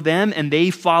I know them, and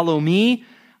they follow me.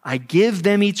 I give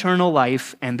them eternal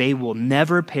life, and they will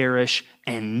never perish,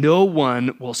 and no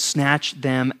one will snatch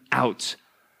them out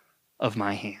of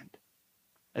my hand."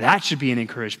 That should be an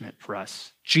encouragement for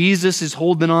us. Jesus is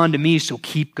holding on to me, so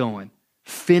keep going.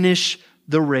 Finish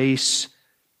the race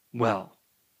well.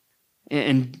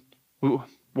 And well,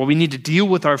 we need to deal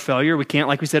with our failure. We can't,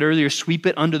 like we said earlier, sweep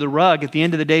it under the rug. At the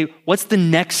end of the day, what's the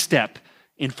next step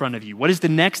in front of you? What is the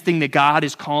next thing that God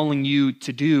is calling you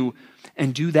to do?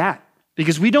 And do that.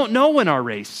 Because we don't know when our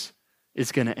race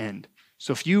is going to end.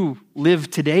 So if you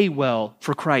live today well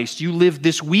for Christ, you live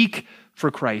this week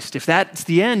for Christ, if that's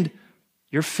the end,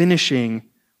 you're finishing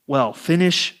well.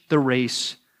 Finish the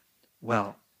race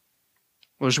well.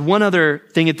 Well, there's one other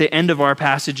thing at the end of our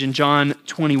passage in John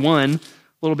 21, a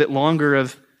little bit longer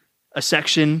of a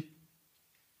section.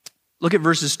 Look at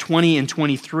verses 20 and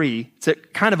 23. It's a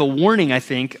kind of a warning, I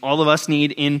think, all of us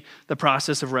need in the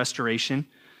process of restoration.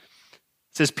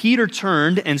 It says, Peter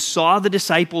turned and saw the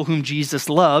disciple whom Jesus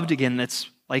loved, again, that's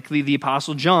likely the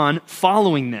Apostle John,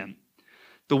 following them.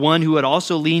 the one who had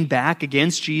also leaned back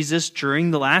against Jesus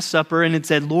during the Last Supper and had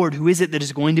said, "Lord, who is it that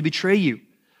is going to betray you?"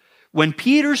 When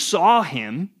Peter saw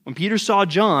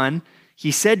John, he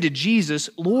said to Jesus,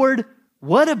 "Lord,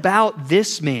 what about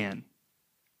this man?"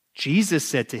 Jesus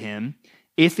said to him,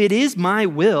 "If it is my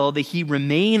will that he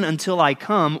remain until I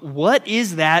come, what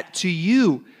is that to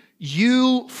you?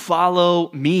 You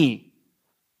follow me."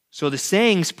 So the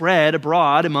saying spread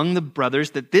abroad among the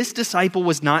brothers that this disciple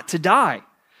was not to die.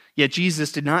 Yet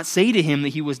Jesus did not say to him that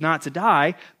he was not to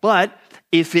die, but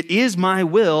if it is my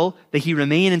will that he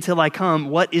remain until I come,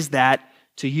 what is that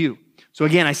to you? So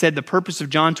again, I said the purpose of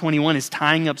John 21 is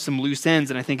tying up some loose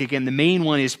ends, and I think, again, the main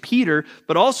one is Peter,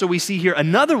 but also we see here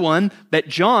another one that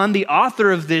John, the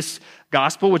author of this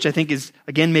gospel, which I think is,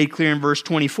 again, made clear in verse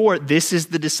 24, this is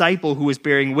the disciple who is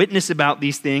bearing witness about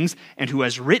these things and who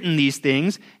has written these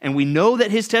things, and we know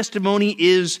that his testimony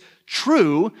is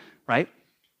true, right?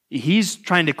 He's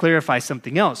trying to clarify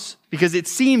something else, because it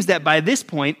seems that by this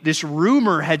point, this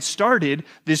rumor had started,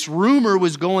 this rumor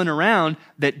was going around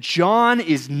that John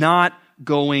is not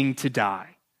going to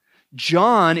die.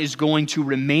 John is going to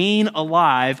remain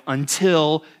alive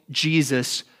until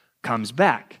Jesus comes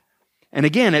back. And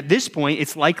again, at this point,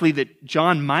 it's likely that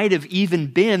John might have even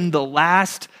been the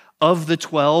last of the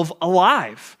 12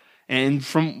 alive. And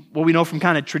from what we know from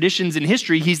kind of traditions in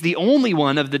history, he's the only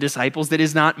one of the disciples that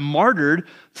is not martyred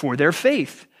for their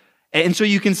faith. And so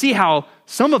you can see how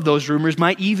some of those rumors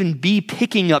might even be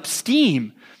picking up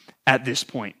steam at this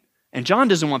point. And John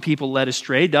doesn't want people led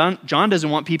astray. John doesn't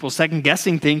want people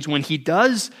second-guessing things when he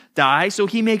does die, so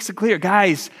he makes it clear,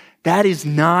 guys, that is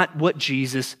not what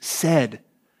Jesus said.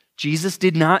 Jesus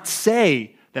did not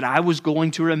say that I was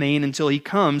going to remain until he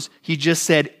comes. He just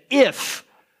said, if.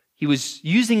 He was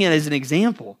using it as an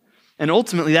example. And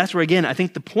ultimately, that's where, again, I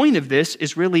think the point of this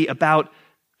is really about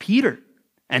Peter.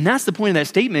 And that's the point of that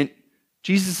statement.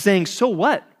 Jesus is saying, so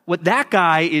what? What that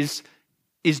guy is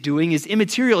doing is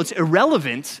immaterial. It's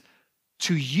irrelevant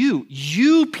to you.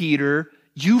 You, Peter,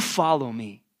 you follow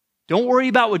me. Don't worry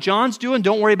about what John's doing.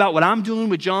 Don't worry about what I'm doing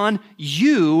with John.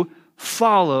 You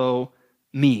follow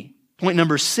me. Point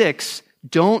number 6,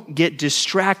 don't get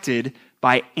distracted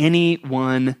by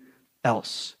anyone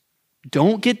else.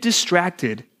 Don't get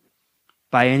distracted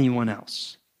by anyone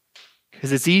else.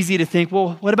 Because it's easy to think,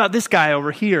 well, what about this guy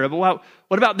over here? What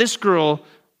about this girl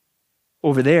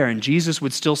over there? And Jesus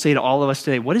would still say to all of us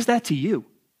today, what is that to you?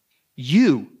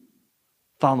 You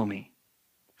follow me.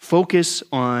 Focus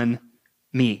on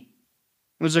me.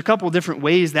 There's a couple different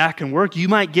ways that can work. You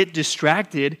might get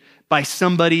distracted by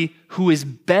somebody who is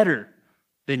better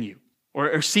than you,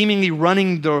 or seemingly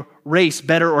running the race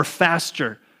better or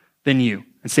faster than you,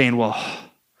 and saying, well,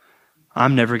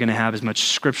 I'm never going to have as much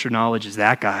scripture knowledge as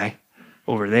that guy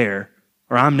over there,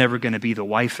 or I'm never going to be the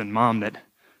wife and mom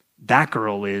that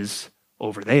girl is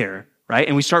over there, right?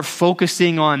 And we start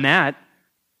focusing on that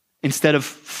instead of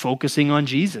focusing on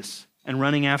Jesus and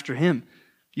running after him.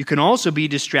 You can also be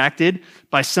distracted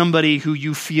by somebody who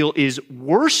you feel is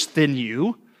worse than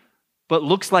you, but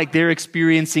looks like they're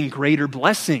experiencing greater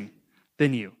blessing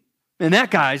than you. And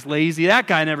that guy's lazy. That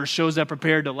guy never shows up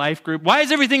prepared to life group. Why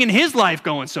is everything in his life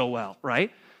going so well,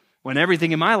 right? When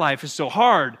everything in my life is so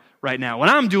hard right now. When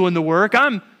I'm doing the work,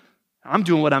 I'm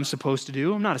doing what I'm supposed to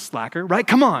do. I'm not a slacker, right?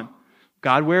 Come on.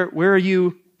 God, where are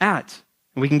you at?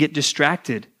 And we can get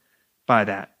distracted by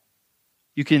that.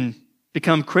 You can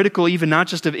become critical even not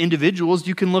just of individuals.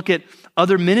 You can look at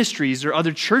other ministries or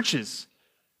other churches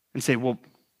and say, well,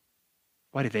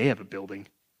 why do they have a building,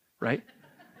 right?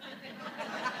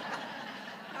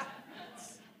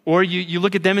 Or you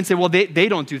look at them and say, well, they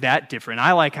don't do that different.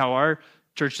 I like how our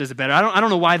church does it better. I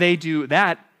don't know why they do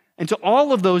that. And to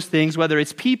all of those things, whether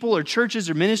it's people or churches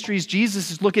or ministries, Jesus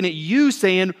is looking at you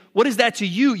saying, what is that to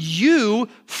you? You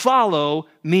follow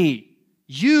me.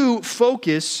 You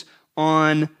focus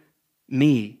on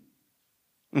me.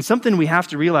 And something we have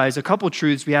to realize, a couple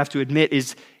truths we have to admit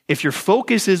is if your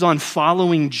focus is on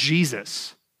following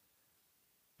Jesus,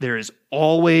 there is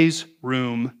always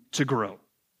room to grow.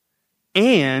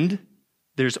 And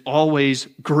there's always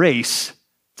grace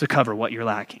to cover what you're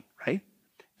lacking, right?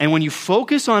 And when you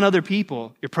focus on other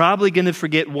people, you're probably going to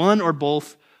forget one or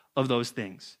both of those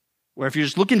things. Where if you're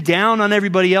just looking down on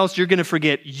everybody else, you're going to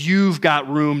forget you've got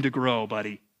room to grow,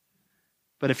 buddy.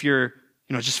 But if you're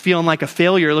just feeling like a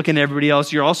failure looking at everybody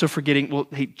else, you're also forgetting, well,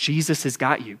 hey, Jesus has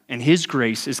got you, and his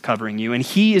grace is covering you, and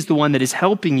he is the one that is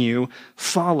helping you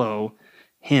follow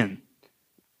him.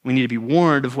 We need to be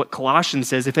warned of what Colossians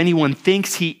says. If anyone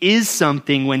thinks he is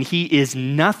something when he is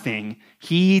nothing,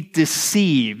 he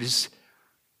deceives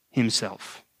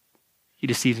himself. He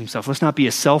deceives himself. Let's not be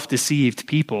a self-deceived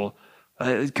people.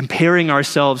 comparing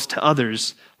ourselves to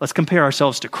others, let's compare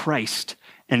ourselves to Christ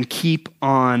and keep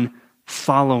on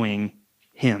following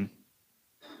him.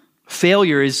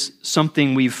 Failure is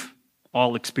something we've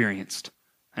all experienced.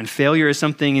 And failure is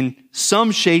something in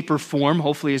some shape or form,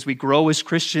 hopefully as we grow as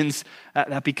Christians,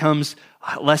 that becomes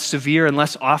less severe and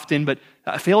less often, but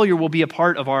failure will be a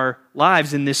part of our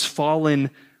lives in this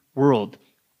fallen world.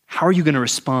 How are you going to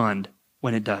respond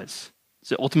when it does?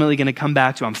 Is it ultimately going to come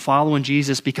back to, I'm following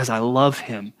Jesus because I love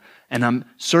him and I'm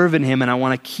serving him and I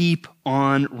want to keep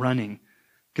on running?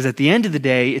 Because at the end of the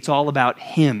day, it's all about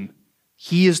him.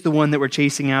 He is the one that we're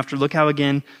chasing after. Look how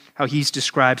he's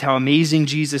described, how amazing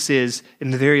Jesus is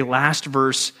in the very last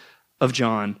verse of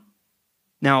John.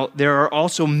 Now, there are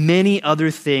also many other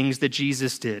things that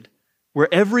Jesus did. Were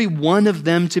every one of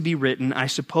them to be written, I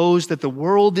suppose that the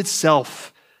world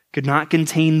itself could not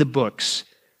contain the books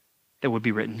that would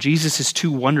be written. Jesus is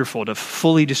too wonderful to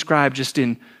fully describe just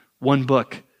in one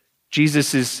book.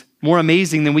 Jesus is more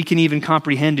amazing than we can even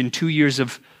comprehend in 2 years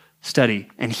of study,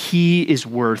 and he is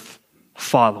worth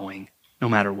following no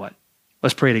matter what.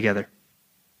 Let's pray together.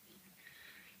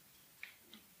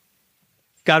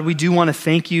 God, we do want to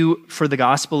thank you for the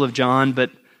Gospel of John,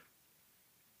 but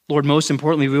Lord, most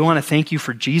importantly, we want to thank you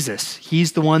for Jesus.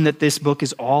 He's the one that this book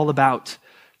is all about,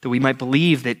 that we might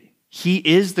believe that he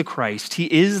is the Christ, he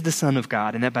is the Son of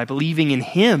God, and that by believing in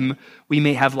him, we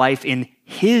may have life in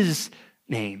his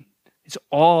name. It's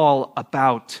all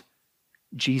about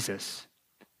Jesus.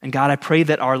 And God, I pray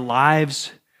that our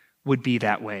lives would be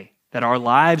that way, that our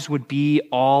lives would be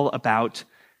all about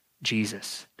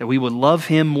Jesus, that we would love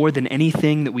him more than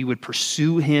anything, that we would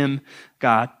pursue him,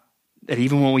 God, that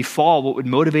even when we fall, what would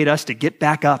motivate us to get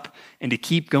back up and to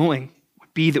keep going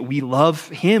would be that we love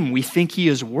him. We think he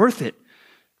is worth it.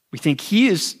 We think he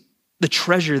is the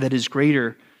treasure that is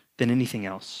greater than anything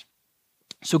else.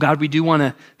 So God, we do want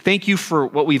to thank you for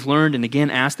what we've learned, and again,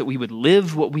 ask that we would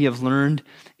live what we have learned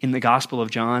in the Gospel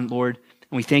of John, Lord.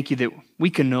 And we thank you that we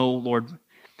can know, Lord,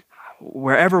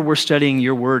 wherever we're studying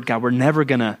your word, God, we're never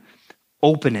going to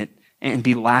open it and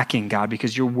be lacking, God,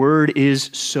 because your word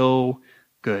is so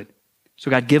good. So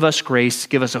God, give us grace,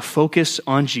 give us a focus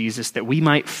on Jesus that we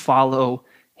might follow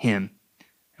him.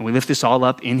 And we lift this all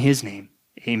up in his name.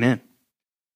 Amen.